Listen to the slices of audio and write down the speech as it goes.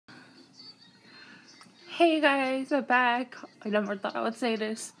Hey guys, I'm back. I never thought I would say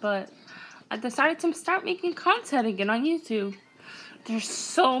this, but I decided to start making content again on YouTube. There's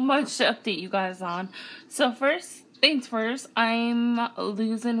so much to update you guys on. So first things first, I'm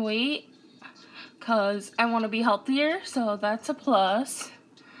losing weight because I want to be healthier, so that's a plus.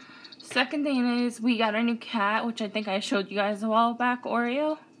 Second thing is we got a new cat, which I think I showed you guys a while back,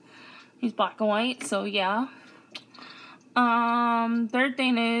 Oreo. He's black and white, so yeah. Third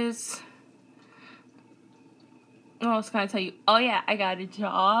thing is, what else can I tell you? Oh yeah, I got a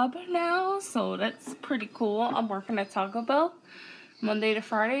job now, so that's pretty cool. I'm working at Taco Bell Monday to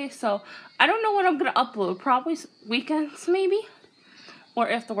Friday, so I don't know when I'm gonna upload. Probably weekends maybe, or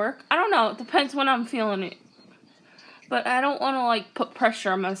after work. I don't know. It depends when I'm feeling it. But I don't want to like put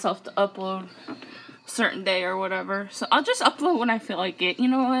pressure on myself to upload a certain day or whatever. So I'll just upload when I feel like it. You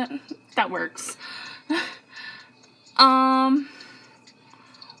know what? That works.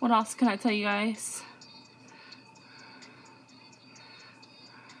 What else can I tell you guys?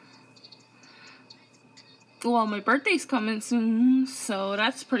 Well, my birthday's coming soon, so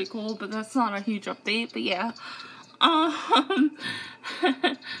that's pretty cool, but that's not a huge update, but yeah.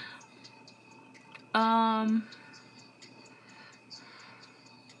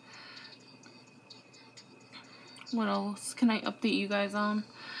 What else can I update you guys on?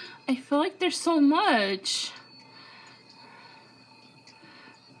 I feel like there's so much.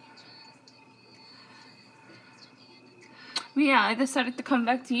 But yeah, I decided to come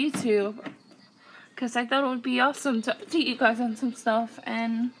back to YouTube because I thought it would be awesome to update you guys on some stuff,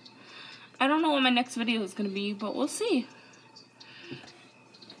 and I don't know what my next video is going to be, but we'll see.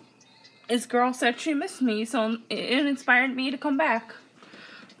 This girl said she missed me, so it inspired me to come back.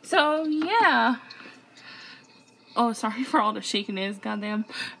 So, yeah. Oh, sorry for all the shaking is, goddamn.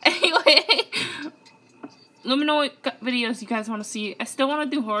 Anyway, let me know what videos you guys want to see. I still want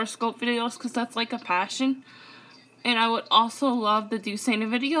to do horoscope videos because that's like a passion. And I would also love to do Santa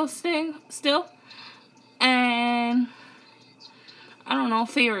videos still. And I don't know,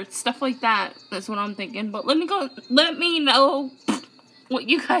 favorites, stuff like that. That's what I'm thinking. But let me know what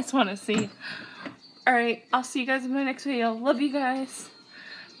you guys want to see. Alright, I'll see you guys in my next video. Love you guys.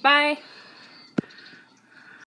 Bye.